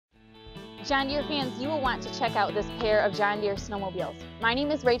John Deere fans, you will want to check out this pair of John Deere snowmobiles. My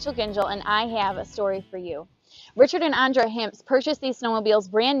name is Rachel Gingell and I have a story for you. Richard and Andra Himps purchased these snowmobiles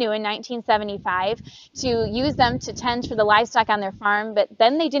brand new in 1975 to use them to tend for the livestock on their farm, but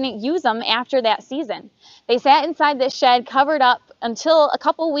then they didn't use them after that season. They sat inside this shed covered up until a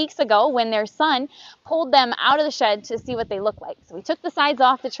couple weeks ago when their son pulled them out of the shed to see what they look like. So he took the sides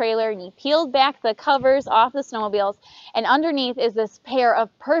off the trailer and he peeled back the covers off the snowmobiles, and underneath is this pair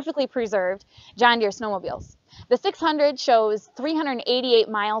of perfectly preserved John Deere snowmobiles. The 600 shows 388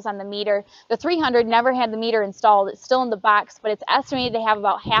 miles on the meter. The 300 never had the meter installed. It's still in the box, but it's estimated to have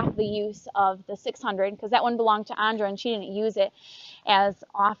about half the use of the 600 because that one belonged to Andra and she didn't use it as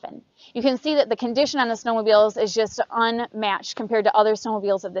often. You can see that the condition on the snowmobiles is just unmatched compared to other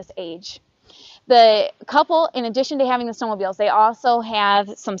snowmobiles of this age. The couple, in addition to having the snowmobiles, they also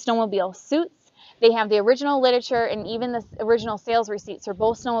have some snowmobile suits. They have the original literature and even the original sales receipts for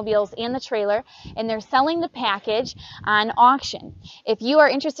both snowmobiles and the trailer, and they're selling the package on auction. If you are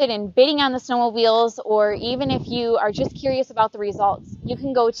interested in bidding on the snowmobiles, or even if you are just curious about the results, you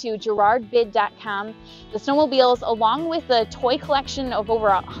can go to gerardbid.com. The snowmobiles, along with the toy collection of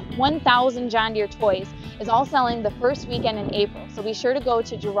over 1,000 John Deere toys, is all selling the first weekend in April. So be sure to go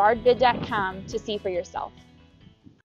to gerardbid.com to see for yourself.